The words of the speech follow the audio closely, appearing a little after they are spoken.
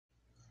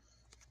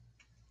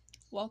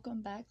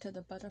Welcome back to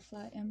the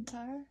Butterfly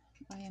Empire.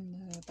 I am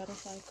the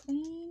Butterfly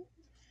Queen,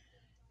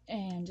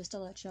 and just to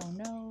let y'all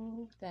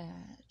know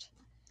that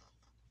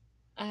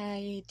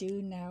I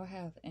do now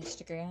have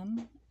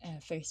Instagram and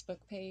a Facebook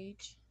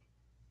page,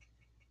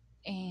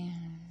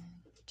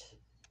 and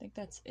I think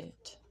that's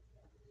it.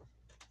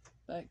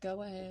 But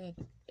go ahead,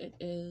 it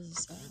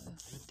is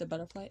the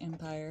Butterfly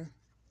Empire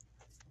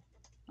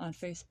on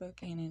Facebook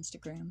and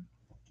Instagram.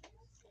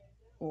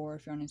 Or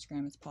if you're on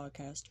Instagram, it's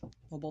podcast.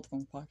 Well, both of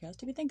them are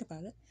podcast if you think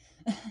about it.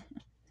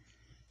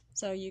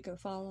 So you can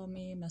follow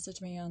me,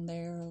 message me on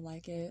there,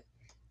 like it,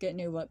 get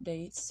new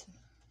updates,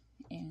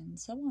 and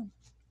so on.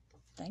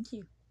 Thank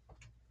you.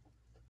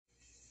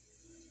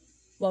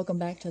 Welcome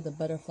back to the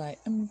Butterfly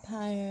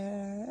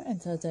Empire. And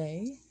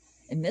today,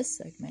 in this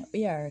segment,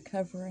 we are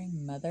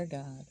covering Mother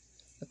God.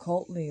 The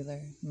cult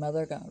leader,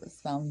 Mother God, was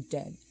found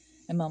dead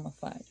and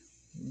mummified.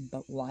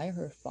 But why are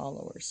her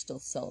followers still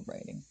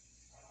celebrating?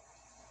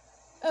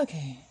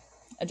 Okay,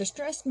 a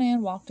distressed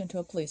man walked into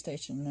a police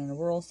station in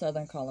rural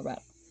southern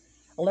Colorado,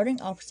 alerting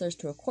officers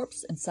to a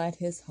corpse inside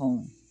his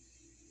home.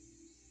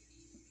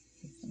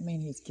 I mean,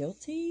 he's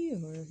guilty,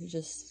 or he's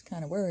just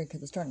kind of worried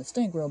because it's starting to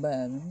stink real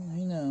bad.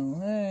 You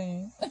know,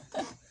 hey.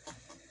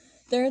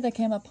 There they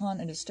came upon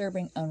a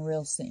disturbing,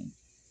 unreal scene.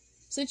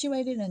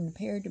 Situated and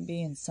appeared to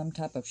be in some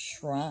type of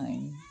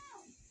shrine.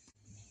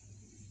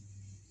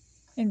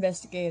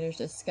 Investigators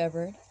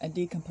discovered a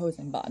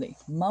decomposing body,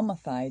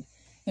 mummified,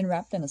 and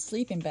wrapped in a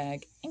sleeping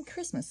bag and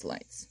Christmas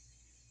lights.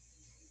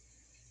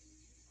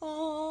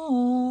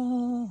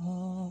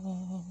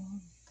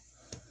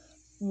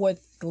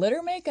 With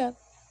glitter makeup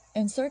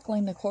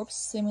encircling the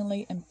corpse's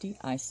seemingly empty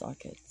eye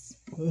sockets.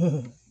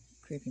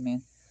 Creepy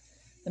man.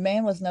 The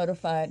man was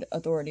notified.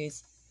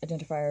 Authorities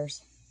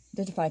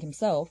identified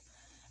himself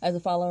as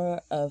a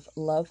follower of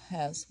Love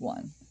Has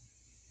Won,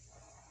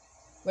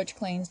 which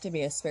claims to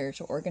be a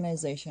spiritual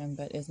organization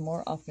but is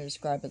more often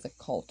described as a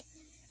cult.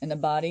 In the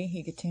body,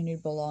 he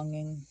continued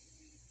belonged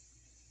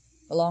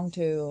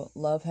to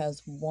Love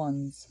Has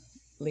Won's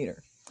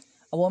leader,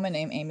 a woman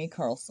named Amy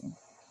Carlson,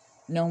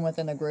 known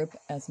within the group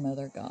as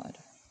Mother God.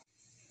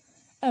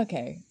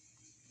 Okay,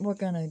 we're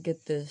gonna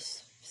get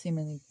this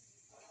seemingly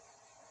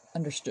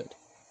understood.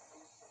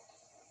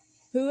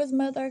 Who is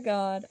Mother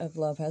God of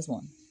Love Has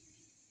Won?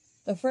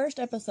 The first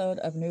episode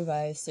of New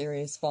Vice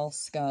series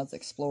False Gods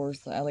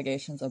explores the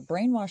allegations of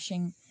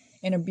brainwashing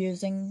and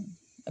abuse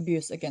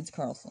against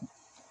Carlson,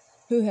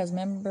 who has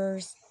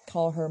members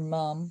call her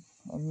Mom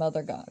or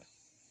Mother God.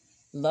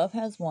 Love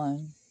Has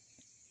Won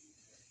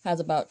has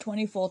about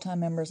 20 full-time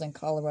members in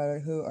Colorado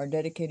who are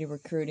dedicated to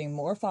recruiting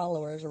more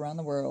followers around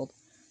the world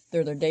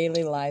through their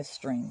daily live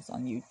streams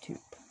on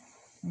YouTube.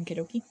 Okie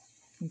dokie.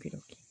 Okie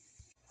dokie.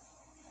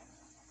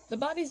 The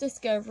body's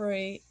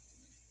discovery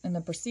and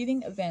the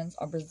preceding events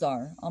are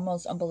bizarre,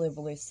 almost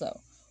unbelievably so.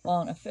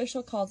 While an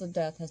official cause of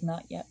death has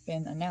not yet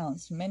been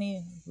announced,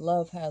 many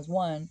Love Has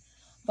Won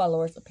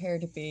followers appear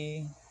to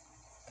be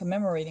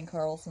commemorating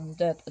Carlson's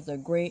death as a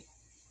great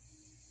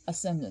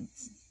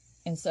ascendance,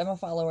 and several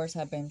followers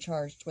have been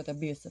charged with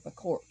abuse of a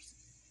corpse.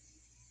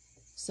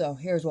 So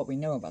here's what we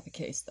know about the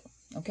case,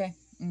 though. Okay?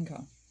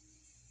 Okay.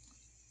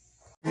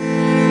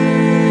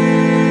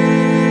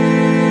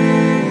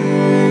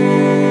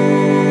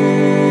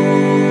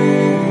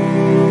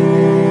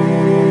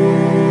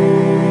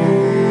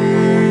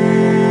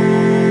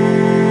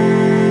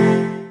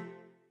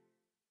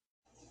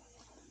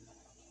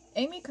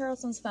 Amy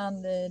Carlson's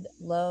founded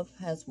Love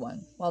Has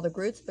Won. While the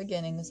group's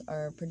beginnings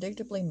are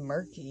predictably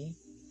murky,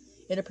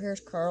 it appears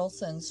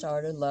Carlson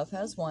started Love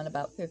Has Won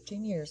about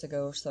 15 years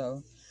ago or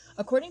so,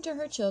 according to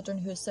her children,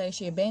 who say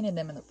she abandoned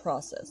them in the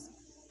process.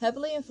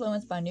 Heavily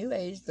influenced by New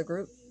Age, the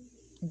group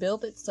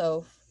built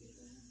itself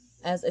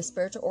as a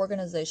spiritual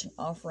organization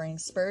offering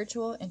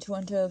spiritual,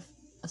 intuitive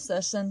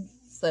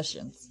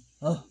sessions,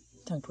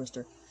 tongue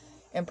twister,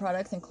 and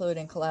products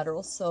including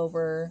collateral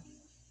silver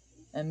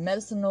and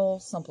medicinal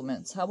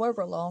supplements.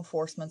 However, law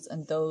enforcement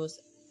and those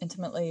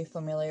intimately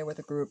familiar with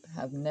the group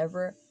have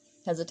never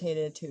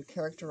hesitated to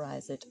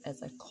characterize it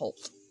as a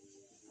cult.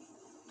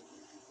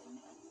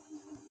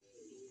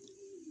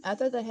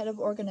 After the head of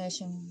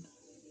organization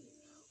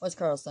was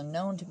Carlson,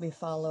 known to be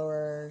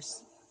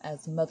followers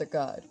as Mother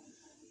God,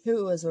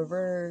 who was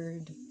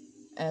revered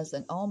as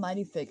an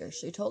almighty figure.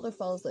 She told her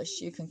followers that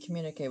she can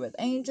communicate with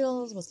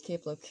angels, was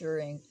capable of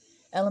curing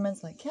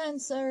elements like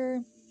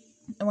cancer,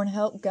 and would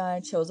help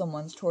guide chosen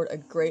ones toward a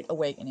great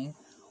awakening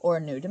or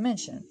a new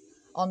dimension.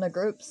 On the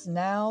group's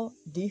now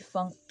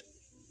defunct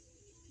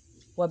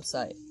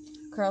website,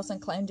 Carlson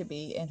claimed to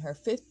be in her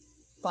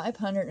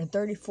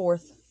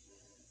 534th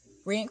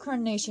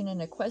reincarnation in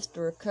a quest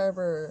to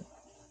recover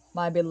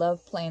my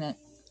beloved planet,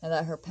 and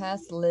that her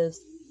past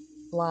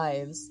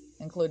lives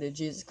included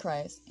Jesus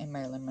Christ and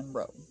Marilyn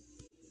Monroe.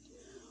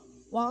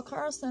 While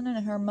Carlson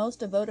and her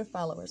most devoted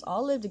followers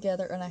all live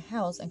together in a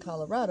house in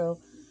Colorado,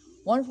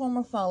 one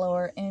former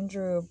follower,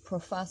 Andrew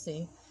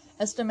Profasi,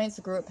 estimates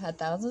the group had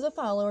thousands of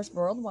followers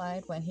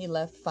worldwide when he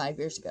left 5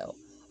 years ago.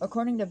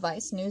 According to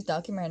Vice News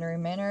documentary,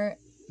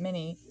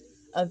 many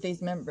of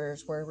these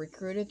members were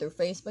recruited through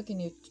Facebook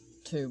and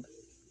YouTube,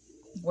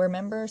 where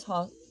members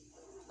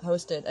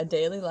hosted a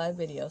daily live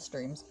video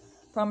streams,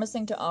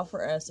 promising to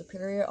offer a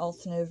superior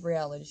alternative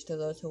reality to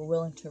those who were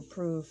willing to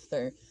prove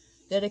their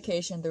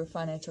dedication through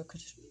financial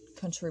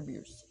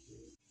contributions.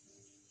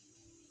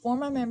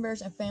 Former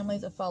members and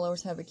families of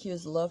followers have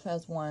accused Love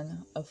Has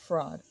Won of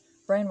fraud,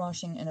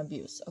 brainwashing, and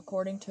abuse.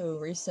 According to a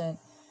recent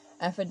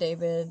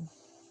affidavit,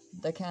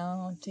 the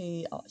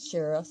county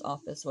sheriff's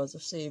office was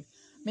received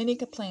many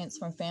complaints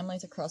from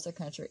families across the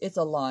country. It's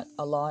a lot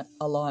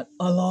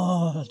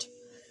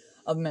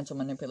of mental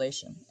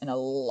manipulation and a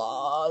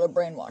lot of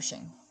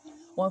brainwashing.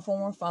 One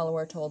former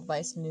follower told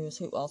Vice News,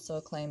 who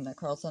also claimed that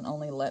Carlson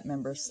only let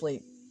members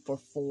sleep for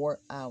 4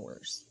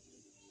 hours.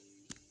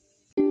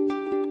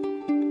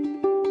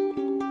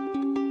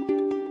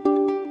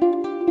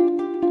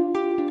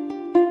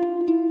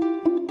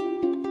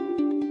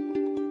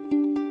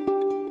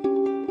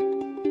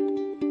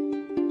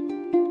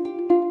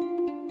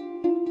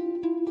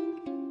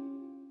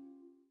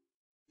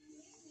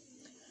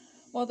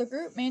 While the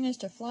group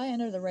managed to fly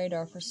under the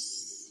radar for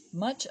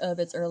much of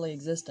its early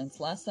existence,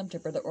 last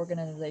September the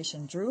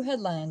organization drew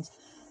headlines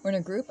when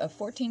a group of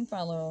 14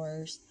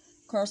 followers,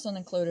 Carlson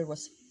included,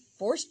 was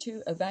forced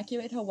to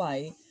evacuate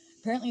Hawaii.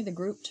 Apparently the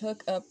group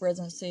took up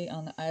residency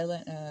on the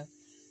island of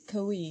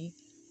Kauai,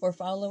 where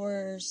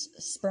followers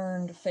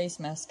spurned face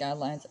mask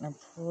guidelines and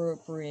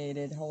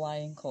appropriated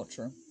Hawaiian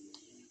culture.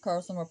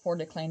 Carlson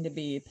reportedly claimed to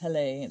be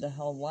Pele, the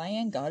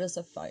Hawaiian goddess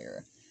of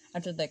fire.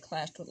 After they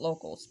clashed with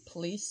locals,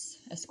 police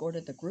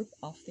escorted the group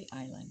off the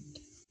island.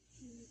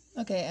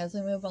 Okay, as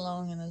we move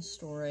along in the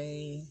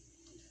story,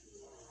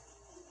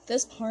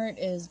 this part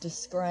is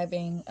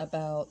describing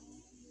about,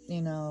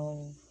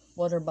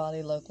 what her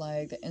body looked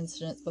like, the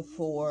incidents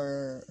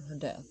before her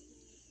death.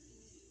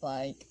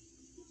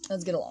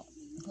 Let's get along.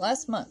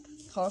 Last month,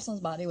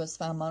 Carlson's body was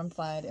found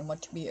mummified in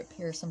what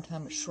appears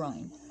sometime a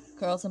shrine.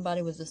 Carlson's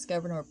body was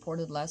discovered and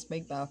reported last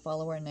week by a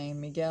follower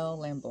named Miguel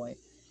Lamboy.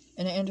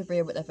 In an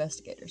interview with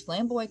investigators,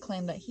 Lamboy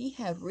claimed that he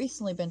had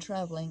recently been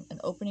traveling and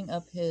opening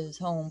up his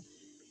home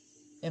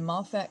in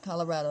Mummified,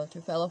 Colorado,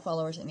 to fellow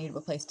followers in need of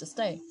a place to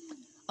stay.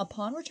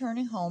 Upon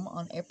returning home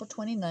on April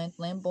 29th,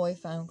 Lamboy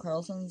found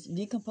Carlson's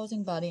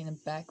decomposing body in a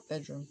back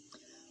bedroom,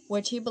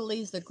 which he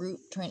believes the group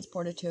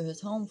transported to his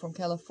home from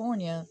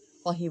California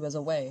while he was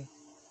away.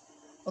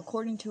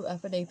 According to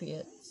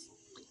affidavits,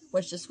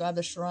 which describe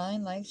the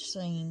shrine-like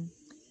scene,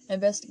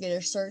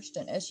 investigators searched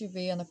an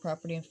SUV on the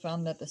property and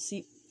found that the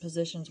seat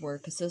positions were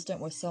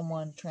consistent with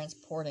someone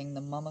transporting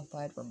the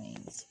mummified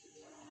remains.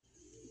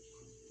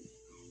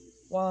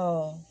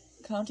 While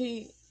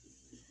County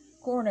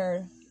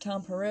Coroner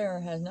Tom Pereira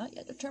has not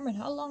yet determined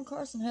how long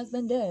Carlson has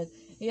been dead,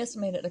 he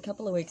estimated a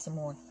couple of weeks or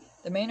more.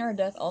 The manner of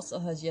death also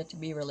has yet to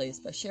be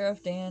released, but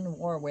Sheriff Dan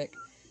Warwick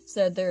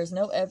said there is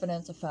no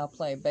evidence of foul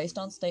play. Based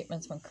on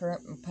statements from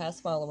current and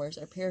past followers,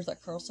 it appears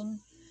that Carlson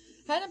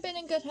hadn't been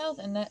in good health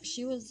and that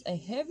she was a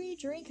heavy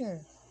drinker.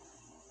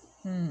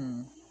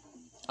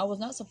 I was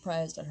not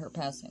surprised at her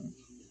passing.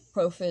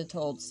 Profid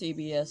told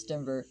CBS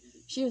Denver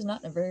she was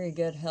not in very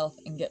good health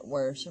and get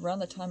worse. Around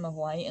the time of the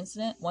Hawaii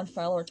incident, one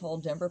follower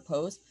told Denver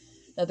Post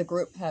that the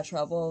group had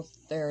traveled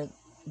there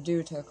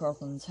due to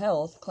Carlson's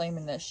health,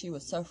 claiming that she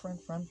was suffering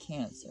from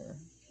cancer.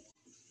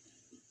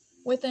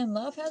 Within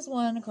Love Has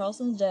Won,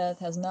 Carlson's death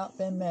has not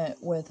been met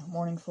with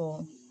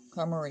mournful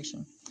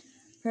commemoration.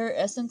 Her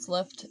essence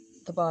left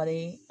the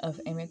body of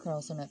Amy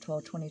Carlson at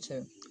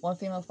 12:22. One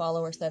female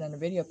follower said in a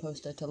video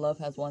posted to Love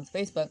Has Won's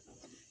Facebook,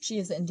 "She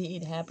is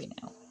indeed happy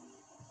now."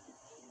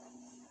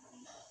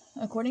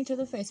 According to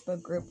the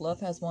Facebook group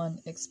Love Has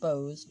Won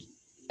exposed.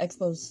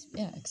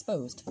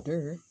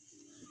 Durr.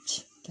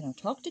 Can I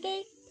talk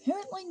today?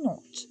 Apparently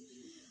not.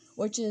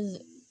 Which is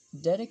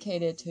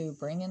dedicated to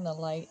bringing the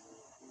light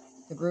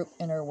the group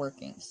inner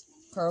workings.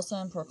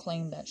 Carlson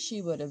proclaimed that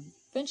she would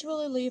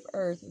eventually leave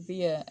Earth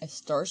via a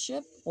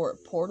starship or a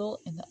portal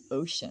in the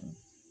ocean.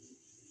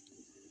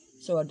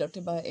 So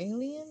abducted by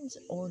aliens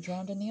or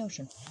drowned in the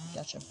ocean.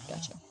 Gotcha.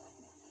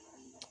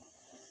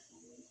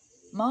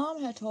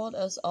 Mom had told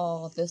us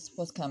all this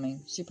was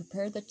coming. She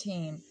prepared the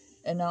team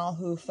and all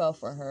who fell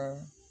for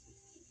her.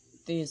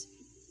 These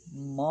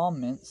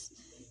moments,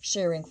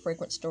 sharing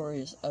frequent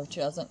stories of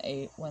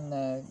 2008 when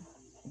the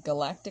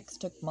Galactics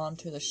took Mom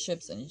to the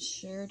ships and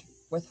shared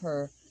with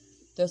her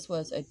this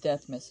was a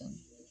death mission.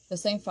 The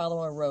same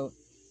follower wrote,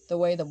 "The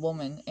way the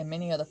woman and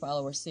many other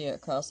followers see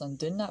it, Carlson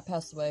did not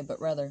pass away, but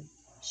rather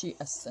she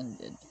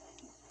ascended."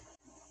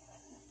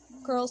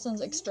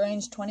 Carlson's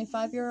estranged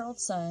 25-year-old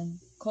son,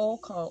 Cole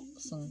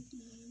Carlson,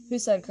 who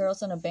said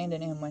Carlson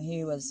abandoned him when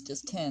he was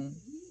just 10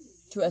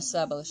 to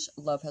establish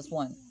Love Has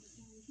Won.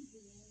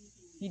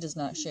 He does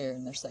not share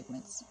in their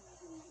segments,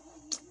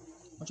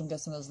 which I'm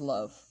guessing is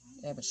love.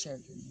 They haven't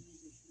shared.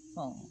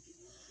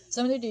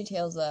 Some of the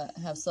details that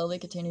have slowly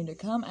continued to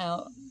come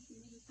out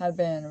have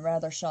been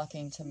rather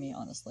shocking to me,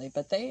 honestly,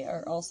 but they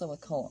are also a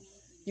cult.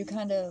 You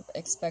kind of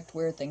expect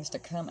weird things to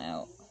come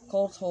out.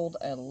 Cole told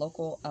a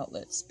local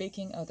outlet,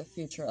 speaking of the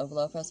future of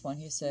Love Has Won,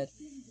 he said,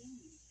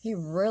 He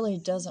really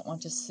doesn't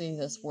want to see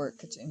this work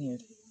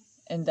continued,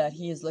 and that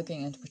he is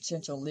looking into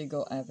potential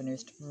legal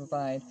avenues to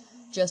provide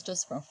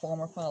justice for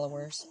former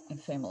followers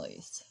and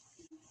families.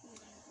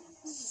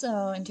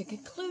 So, in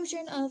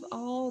conclusion of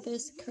all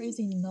this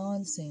crazy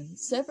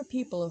nonsense, 7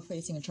 people are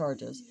facing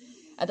charges.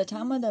 At the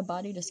time of the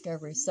body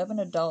discovery, 7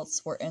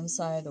 adults were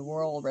inside the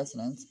rural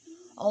residence,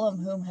 all of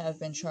whom have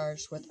been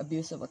charged with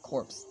abuse of a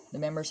corpse. The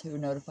members who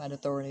notified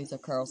authorities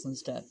of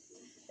Carlson's death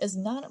is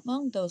not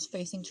among those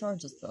facing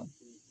charges, though.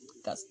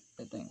 That's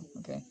the thing,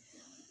 okay?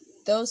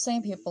 Those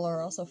same people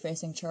are also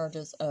facing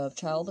charges of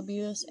child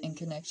abuse in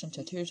connection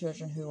to 2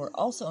 children who were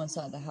also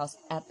inside the house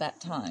at that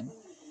time.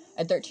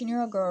 A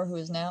 13-year-old girl who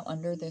is now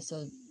under the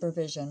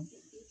supervision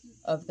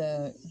of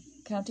the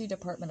County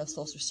Department of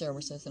Social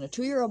Services, and a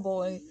 2-year-old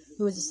boy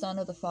who is the son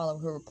of the father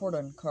who reported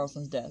on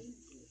Carlson's death.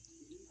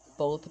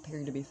 Both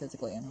appear to be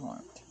physically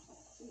unharmed.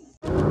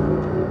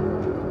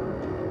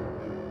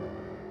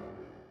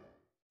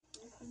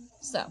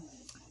 So,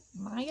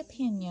 my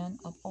opinion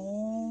of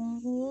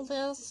all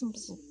this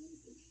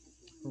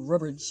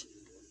rubbish.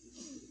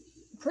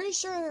 Pretty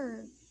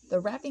sure the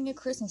wrapping of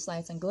Christmas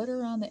lights and glitter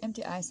around the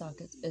empty eye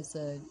sockets is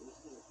a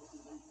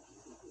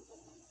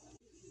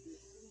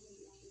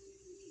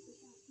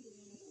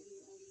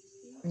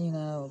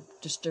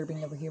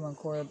disturbing of a human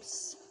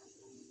corpse.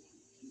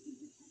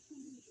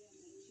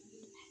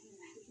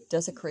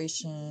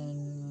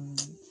 Desecration.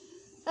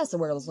 That's the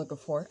word I was looking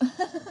for.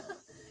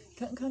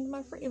 Couldn't come to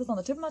my free. It was on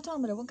the tip of my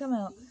tongue, but it won't come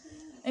out.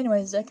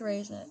 Anyways,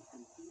 decoration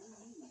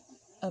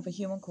of a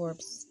human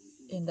corpse,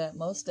 in that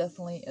most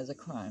definitely is a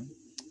crime.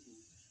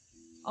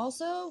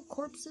 Also,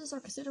 corpses are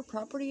considered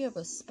property of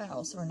a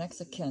spouse or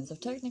next of kin. So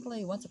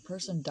technically, once a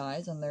person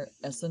dies and their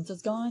essence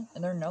is gone,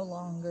 and they're no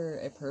longer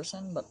a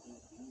person, but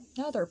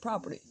now they're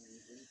property.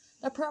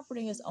 That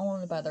property is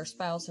owned by their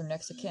spouse or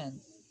next of kin.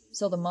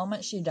 So the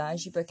moment she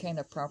dies, she became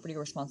the property or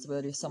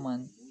responsibility of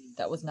someone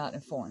that was not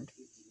informed.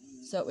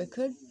 So it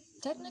could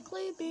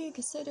technically be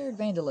considered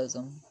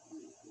vandalism.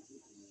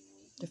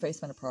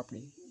 Defacement of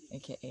property,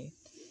 aka.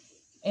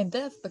 And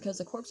theft because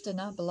the corpse did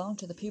not belong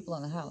to the people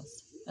in the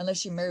house. Unless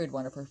she married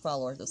one of her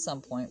followers at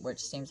some point, which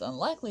seems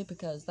unlikely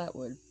because that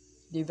would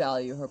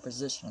devalue her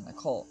position in the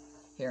cult.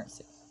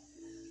 Heresy.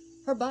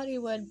 Her body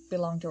would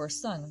belong to her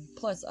son.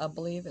 Plus, I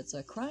believe it's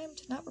a crime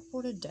to not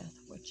report a death,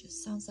 which it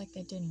sounds like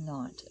they did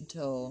not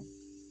until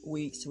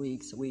weeks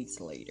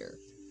later.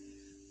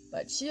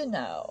 But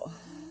I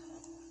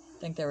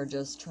think they were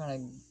just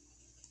trying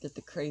to get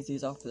the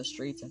crazies off the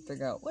streets and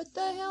figure out what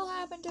the hell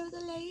happened to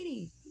the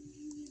lady.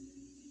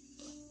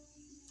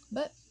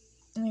 But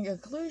in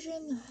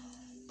conclusion,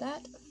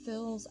 that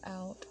fills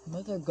out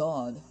Mother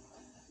God,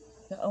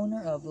 the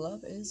owner of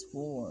Love is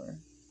War.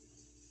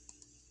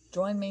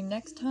 Join me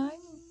next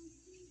time,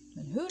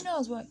 and who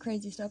knows what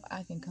crazy stuff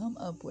I can come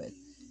up with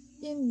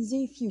in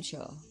the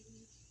future.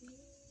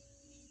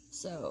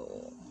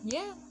 So,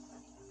 yeah,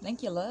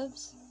 thank you,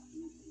 loves.